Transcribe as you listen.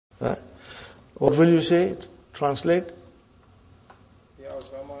Huh? What will you say? Translate? Yeah,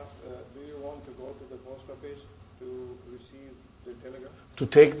 Osama, do you want to go to the post office to receive the telegram? To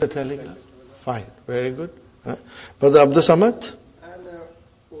take the telegram? Fine, very good. Huh? Brother Abdul Samad? أنا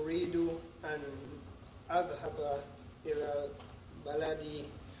أريد أن أذهب إلى بلدي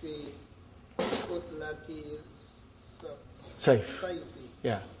في عطلة Saif. صيفي.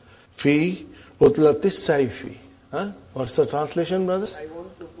 Yeah. Fi utlatis saifi. Huh? What's the translation, brother? I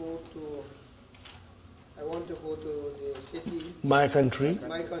want to go to the city. My country.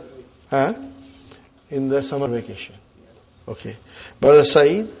 My country. Huh? In the summer vacation. Okay. Brother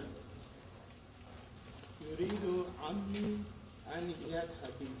Saeed? يريد عمي أن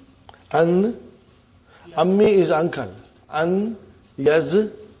يذهب. Ammi is uncle. An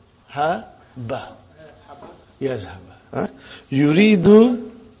yazhaba. Yazhaba. Huh?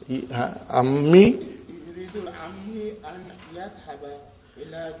 Yuridu ammi يريد عمي أن يذهب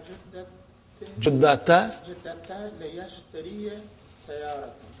إلى juddata. جدة ليشتري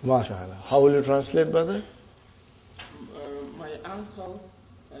سيارة. MashaAllah. How will you translate, brother? My uncle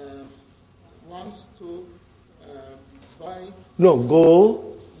wants to buy. No,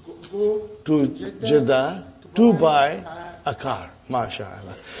 go Go to Jeddah to buy a car.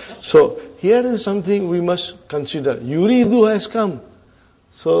 MashaAllah. So here is something we must consider. Yuridu has come.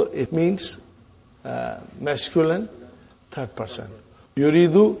 So it means masculine, third person.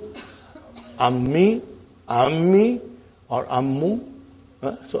 Yuridu, ammi, or ammu.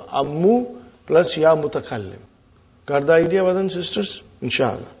 So ammu plus ya mutakallim. Got the idea, brothers and sisters?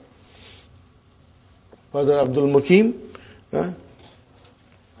 Insha'Allah. Brother Abdul Mukim.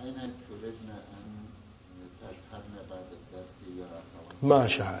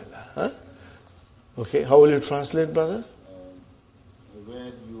 MashaAllah. Okay, how will you translate, brother?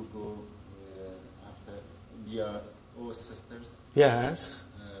 Where you go after your sisters? Yes.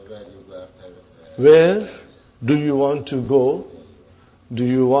 Where you go after? Where do you want to go? Do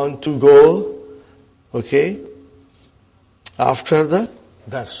you want to go? Okay. After the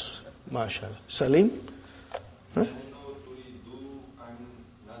dars. MashaAllah. Salim? Huh?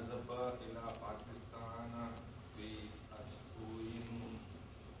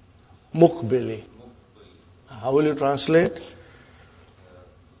 Muqbili. How will you translate?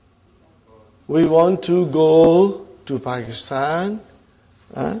 We want to go to Pakistan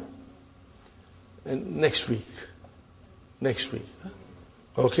next week. Next week.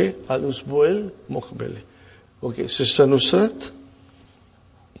 Okay? Al-Usbu'il Muqbili. Okay, Sister Nusrat.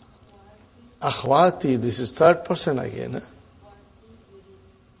 Akhwati, this is third person again.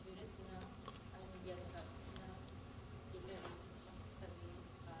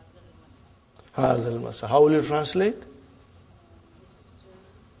 Huh? How will you translate?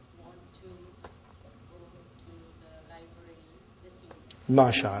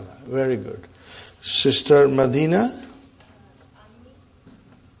 MashaAllah. Very good. Sister Madina.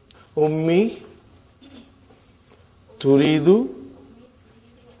 Ummi. Turidu.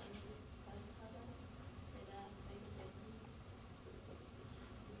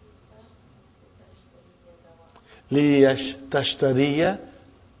 Liyash tashtariya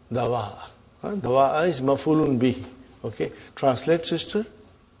dawa. Dawa is mafulun bihi. Okay. Translate, sister.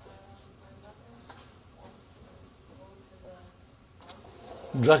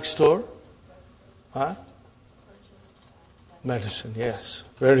 Drugstore. Medicine, yes.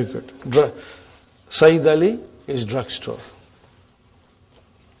 Very good. Sayyid Ali is drugstore.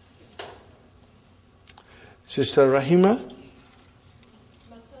 Sister Rahima.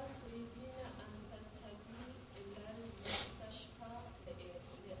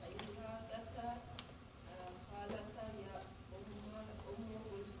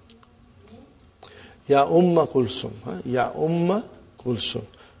 Ya Umma Kulsum. Ya Umma Kulsum.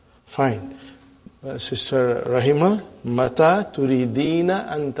 Fine. Sister Rahima, Mata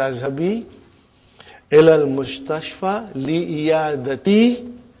turidina an tazhabi ila al-mustashfa li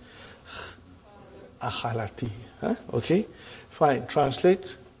iyadati akhalati. Okay? Fine.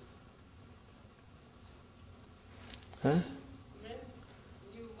 Translate. When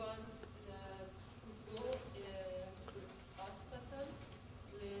you want to go to hospital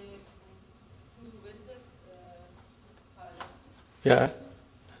to visit Yeah.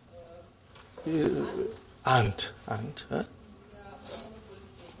 Aunt.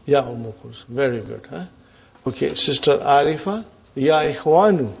 Ya Umm Kulsum. Very good. Okay, Sister Arifa. Ya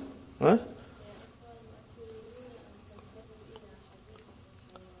Ikhwanu.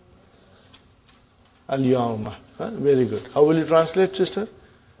 Al-Yawma. Very good. How will you translate, sister?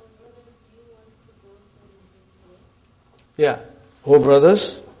 Yeah. Oh,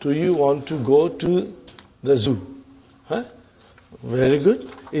 brothers, do you want to go to the zoo? Very good.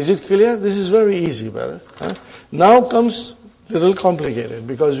 Is it clear? This is very easy, brother. Now comes little complicated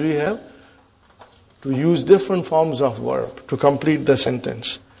because we have to use different forms of verb to complete the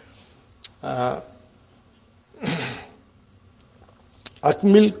sentence.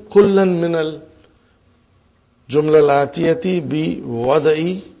 أكمل كلا من الجملة الآتية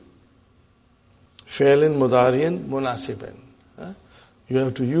بوضع فعل مضارع مناسب. You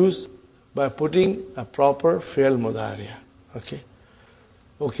have to use by putting a proper فعل مضارع. Okay.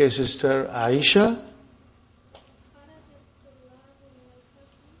 Okay, sister Aisha.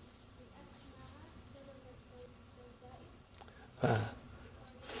 I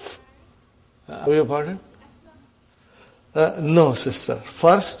beg your pardon? No, sister.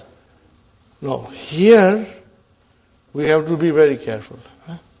 First, no. Here, we have to be very careful.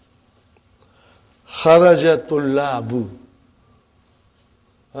 Kharaja tullabu.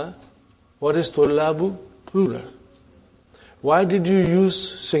 What is tullabu? Plural. Why did you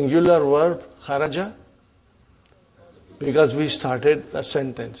use singular verb kharaja? Because we started a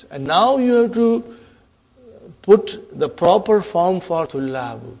sentence. And now you have to put the proper form for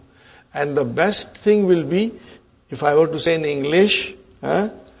tullabu. And the best thing will be, if I were to say in English,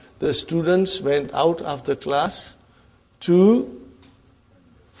 the students went out of the class to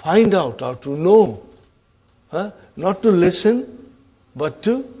find out or to know. Not to listen, but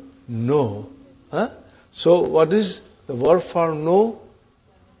to know. So what is the verb for know?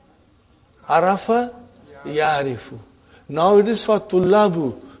 Arafa yarifu. Now it is for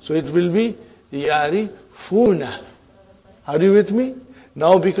tullabu. So it will be yarifuna. Are you with me?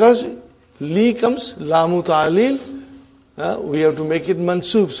 Now because li comes, lamu ta'lil, we have to make it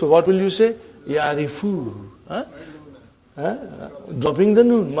mansub. So what will you say? Yarifu. Dropping the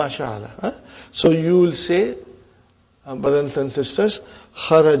noon, mashallah. So you will say, brothers and sisters,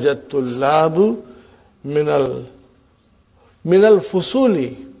 kharajat tullabu minal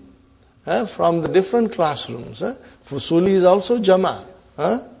fusuli. From the different classrooms. Fusuli is also jama.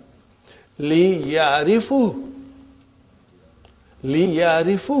 Li yarifu.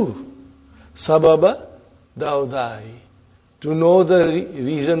 Sababa daudai. To know the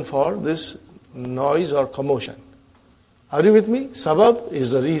reason for this noise or commotion. Are you with me? Sabab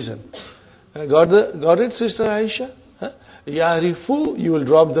is the reason. Got it, Sister Aisha? Yarifu, you will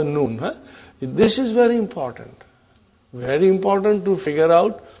drop the noon. This is very important. Very important to figure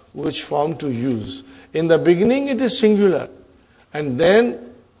out which form to use. In the beginning it is singular. And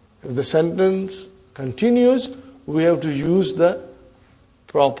then, if the sentence continues, we have to use the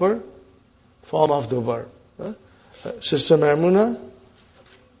proper form of the verb. Sister Maimuna?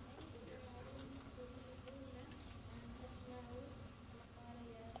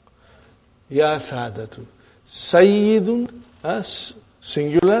 Ya Sadatu. Sayyidun,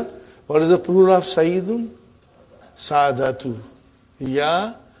 singular. What is the plural of Sayyidun? Sadatu.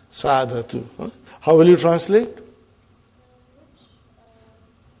 Ya Sadatu. How will you translate?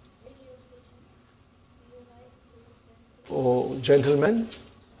 Oh, gentlemen.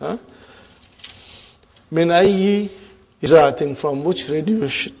 Min ayyi izatin, from which radio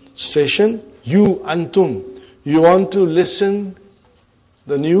station? You, antum. You want to listen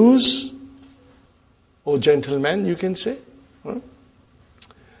the news? Oh, gentlemen, you can say.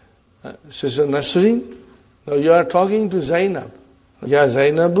 Sister Nasreen. Now you are talking to Zainab. Ya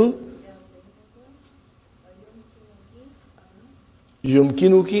Zainabu.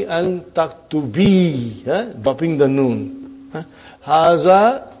 Yumkinuki an taktubi. Dropping the noon.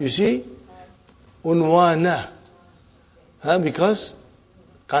 Haza, you see, unwana. Because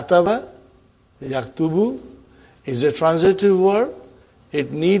kataba, yaktubu is a transitive verb.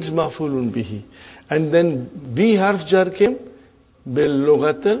 It needs mafulun bihi. And then B harf jar came, bil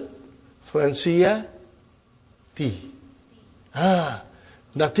lugatil Francia T.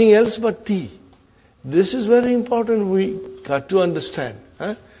 Nothing else but T. This is very important. We got to understand.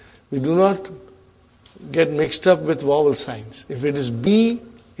 We do not get mixed up with vowel signs. If it is B,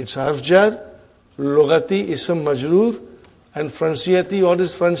 it's harf jar, lugati ism majroor, and Franciati, what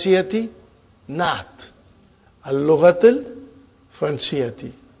is Franciati? Naat. Al-lugatil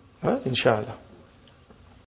Franciati. Insha'Allah.